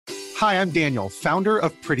Hi, I'm Daniel, founder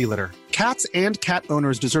of Pretty Litter. Cats and cat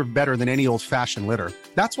owners deserve better than any old-fashioned litter.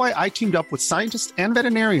 That's why I teamed up with scientists and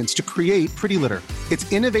veterinarians to create Pretty Litter.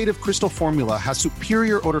 Its innovative crystal formula has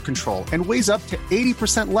superior odor control and weighs up to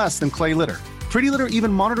 80% less than clay litter. Pretty Litter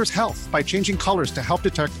even monitors health by changing colors to help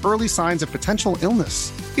detect early signs of potential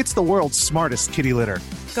illness. It's the world's smartest kitty litter.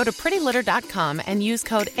 Go to prettylitter.com and use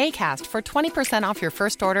code ACAST for 20% off your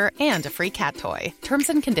first order and a free cat toy. Terms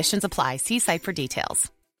and conditions apply. See site for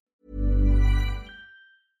details.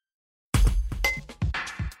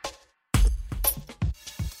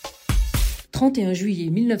 « 31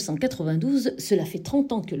 juillet 1992, cela fait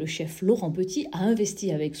 30 ans que le chef Laurent Petit a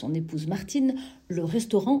investi avec son épouse Martine le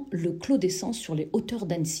restaurant Le Clos d'Essence sur les hauteurs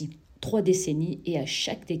d'Annecy. 3 décennies et à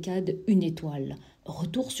chaque décade, une étoile.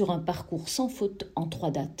 Retour sur un parcours sans faute en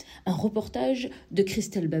 3 dates. Un reportage de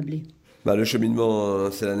Christelle Bablé. Le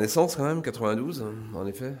cheminement, c'est la naissance quand même, 92, en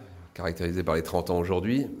effet. Caractérisé par les 30 ans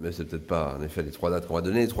aujourd'hui, mais c'est peut-être pas en effet les 3 dates qu'on va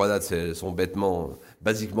donner. Les 3 dates sont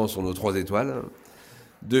basiquement sur nos 3 étoiles.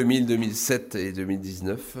 2000, 2007 et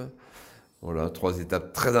 2019. Voilà, 3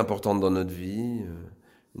 étapes très importantes dans notre vie.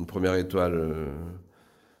 Une première étoile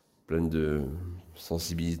pleine de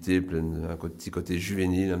sensibilité, pleine d'un petit côté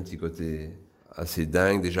juvénile, un petit côté assez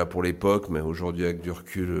dingue déjà pour l'époque, mais aujourd'hui avec du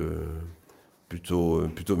recul plutôt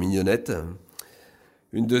mignonnette.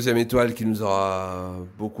 Une deuxième étoile qui nous aura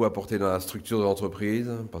beaucoup apporté dans la structure de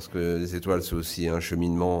l'entreprise, parce que les étoiles c'est aussi un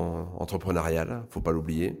cheminement entrepreneurial, faut pas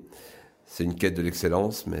l'oublier. C'est une quête de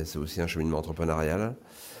l'excellence, mais c'est aussi un cheminement entrepreneurial.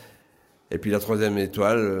 Et puis la troisième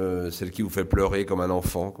étoile, celle qui vous fait pleurer comme un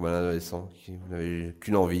enfant, comme un adolescent, qui vous n'avez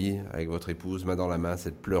qu'une envie, avec votre épouse, main dans la main,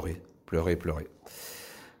 c'est de pleurer, pleurer, pleurer.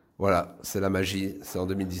 Voilà, c'est la magie, c'est en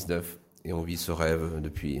 2019, et on vit ce rêve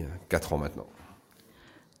depuis 4 ans maintenant.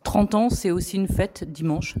 30 ans, c'est aussi une fête,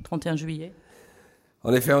 dimanche, 31 juillet.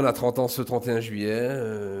 En effet, on a 30 ans ce 31 juillet,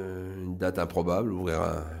 une date improbable, ouvrir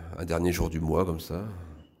un dernier jour du mois comme ça.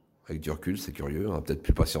 Avec du recul, c'est curieux, on n'a peut-être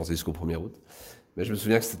plus patience jusqu'au 1er août. Mais je me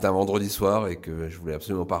souviens que c'était un vendredi soir et que je voulais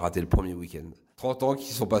absolument pas rater le premier week-end. 30 ans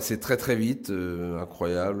qui sont passés très très vite,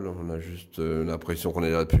 incroyable. On a juste l'impression qu'on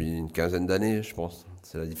est là depuis une quinzaine d'années, je pense.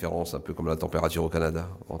 C'est la différence, un peu comme la température au Canada,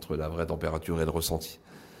 entre la vraie température et le ressenti.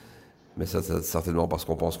 Mais ça, c'est certainement parce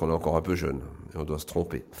qu'on pense qu'on est encore un peu jeune et on doit se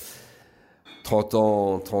tromper. 30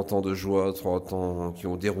 ans de joie, 30 ans qui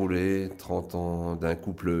ont déroulé, 30 ans d'un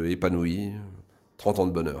couple épanoui, 30 ans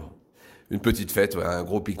de bonheur. Une petite fête, un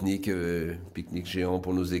gros pique-nique géant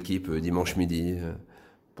pour nos équipes dimanche midi,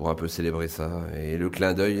 pour un peu célébrer ça. Et le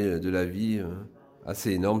clin d'œil de la vie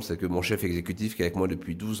assez énorme, c'est que mon chef exécutif qui est avec moi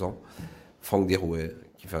depuis 12 ans, Franck Derouet,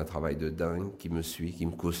 qui fait un travail de dingue, qui me suit, qui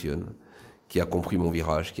me cautionne, qui a compris mon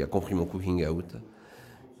virage, qui a compris mon cooking out,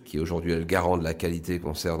 qui aujourd'hui est le garant de la qualité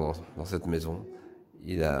qu'on sert dans cette maison.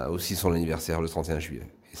 Il a aussi son anniversaire le 31 juillet.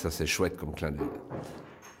 Et ça, c'est chouette comme clin d'œil.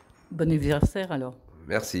 Bon anniversaire alors.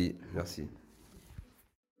 Merci.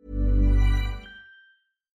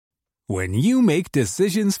 When you make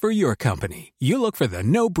decisions for your company, you look for the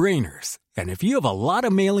no-brainers. And if you have a lot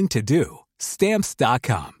of mailing to do,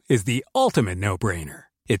 Stamps.com is the ultimate no-brainer.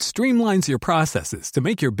 It streamlines your processes to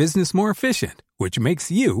make your business more efficient, which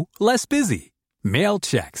makes you less busy. Mail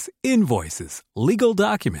checks, invoices, legal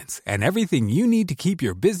documents, and everything you need to keep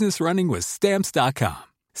your business running with Stamps.com.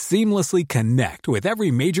 Seamlessly connect with every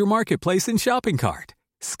major marketplace and shopping cart.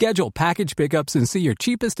 Schedule package pickups and see your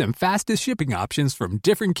cheapest and fastest shipping options from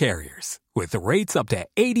different carriers. With rates up to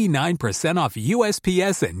 89% off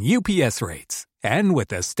USPS and UPS rates. And with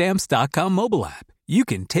the Stamps.com mobile app, you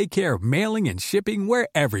can take care of mailing and shipping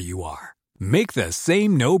wherever you are. Make the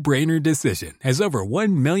same no-brainer decision as over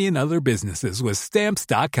 1 million other businesses with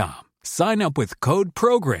Stamps.com. Sign up with code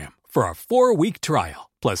PROGRAM for a 4-week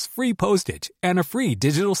trial, plus free postage and a free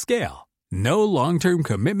digital scale. No long-term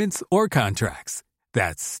commitments or contracts.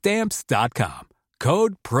 That's Stamps.com.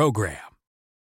 Code PROGRAM.